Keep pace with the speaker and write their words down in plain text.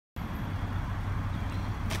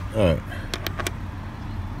Alright.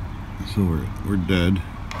 So we're dead.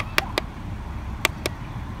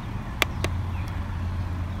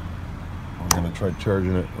 I'm gonna try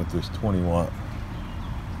charging it with this 20-watt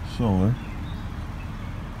solar.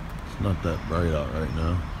 It's not that bright out right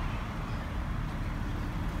now.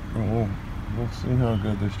 Oh, we'll see how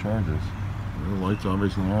good this charges. The light's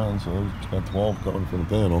obviously on, so it's got 12 coming from the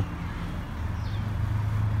panel.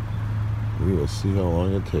 We will see how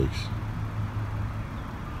long it takes.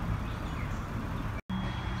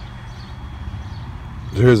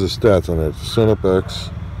 Here's the stats on it.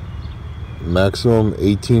 SUNAPEX, maximum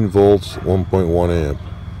 18 volts, 1.1 amp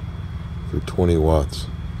for 20 watts.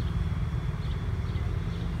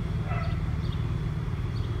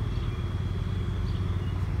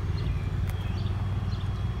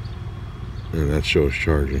 And that shows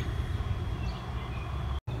charging.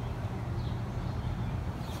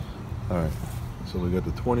 Alright, so we got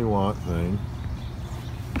the 20-watt thing.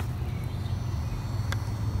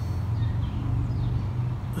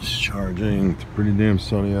 It's charging. It's pretty damn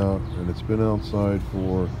sunny out, and it's been outside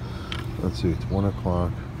for, let's see, it's 1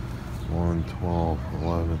 o'clock, 1, 12,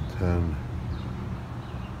 11, 10,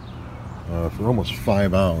 for almost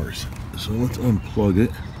 5 hours. So let's unplug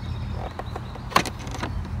it.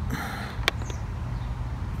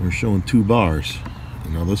 We're showing 2 bars.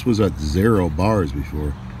 Now this was at 0 bars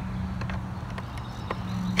before.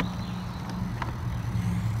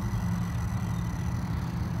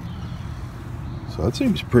 So that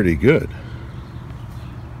seems pretty good.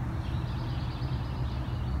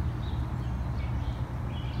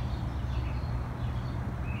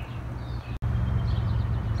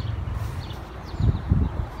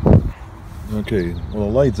 Okay, well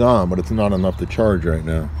the light's on, but it's not enough to charge right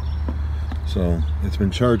now. So it's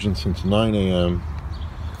been charging since 9 a.m.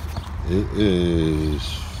 It is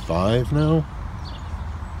 5 now.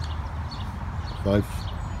 5.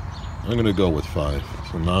 I'm gonna go with 5.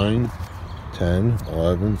 So 9, 10,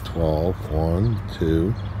 11, 12, 1,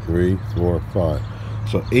 2, 3, 4, 5.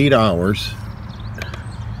 So 8 hours.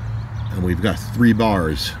 And we've got 3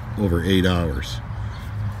 bars over 8 hours.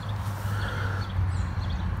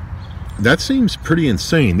 That seems pretty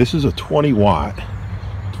insane. This is a 20 watt.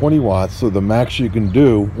 20 watts, so the max you can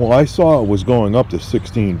do, well, I saw it was going up to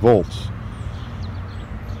 16 volts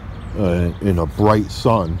in a bright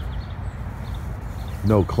sun,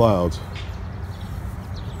 no clouds.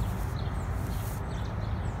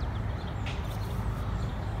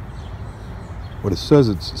 But it says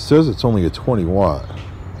it's only a 20 watt,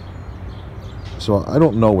 so I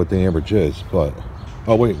don't know what the amperage is. But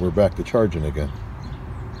oh wait, we're back to charging again.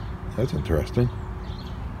 That's interesting.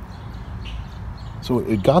 So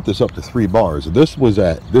it got this up to 3 bars. This was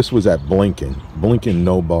at blinking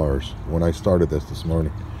no bars when I started this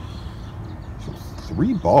morning. So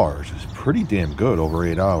 3 bars is pretty damn good over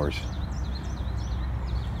 8 hours.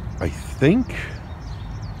 I think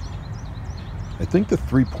the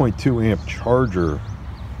 3.2 amp charger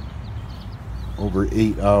over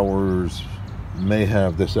 8 hours may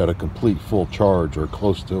have this at a complete full charge or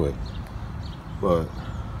close to it. But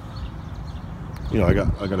you know, I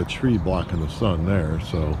got a tree blocking the sun there,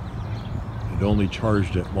 so it only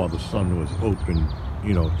charged it while the sun was open,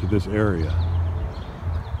 you know, to this area.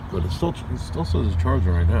 But it still says it's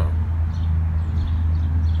charging right now.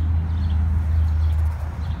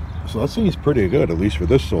 So that seems pretty good, at least for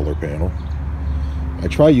this solar panel. I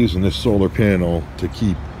try using this solar panel to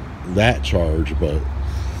keep that charged, but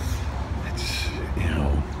it's, you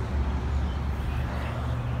know,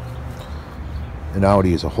 an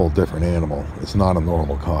Audi is a whole different animal. It's not a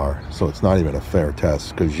normal car, so it's not even a fair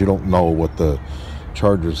test because you don't know what the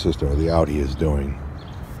charger system of the Audi is doing.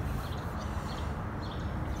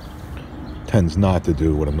 Tends not to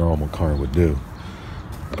do what a normal car would do.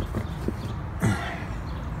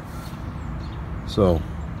 So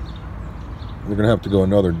we're gonna have to go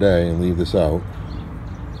another day and leave this out,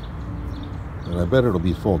 and I bet it'll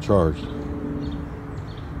be full charged.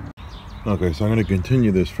 Okay, so I'm going to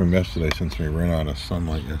continue this from yesterday since we ran out of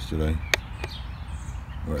sunlight yesterday.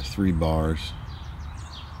 We're at 3 bars.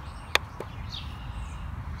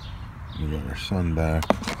 We got our sun back.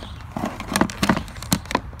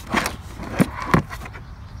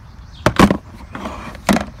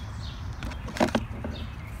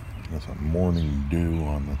 That's a morning dew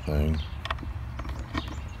on the thing.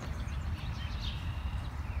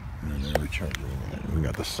 And then we're charging it. We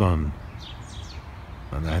got the sun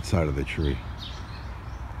on that side of the tree.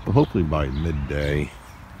 So hopefully by midday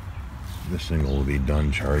this thing will be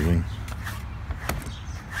done charging.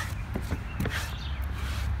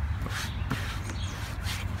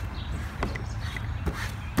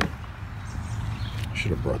 Should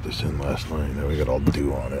should have brought this in last night. Now we got all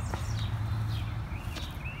dew on it.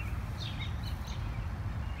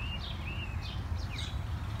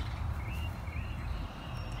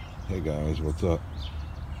 Hey guys, what's up?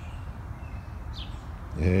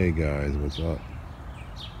 Hey guys, what's up?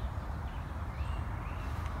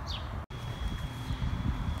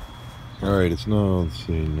 Alright, it's now, let's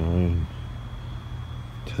see, 9,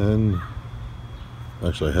 10.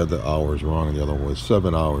 Actually, I had the hours wrong, and the other one was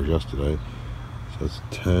 7 hours yesterday. So it's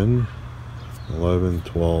 10, 11,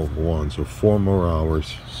 12, 1. So 4 more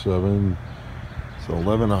hours. 7, so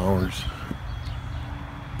 11 hours.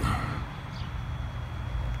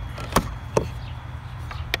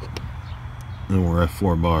 And we're at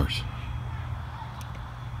 4 bars.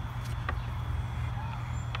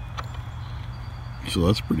 So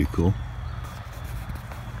that's pretty cool.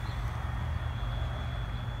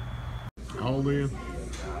 How old are you?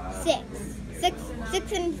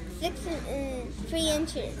 6 and 3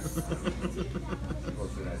 inches.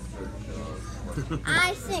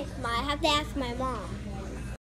 I think I have to ask my mom.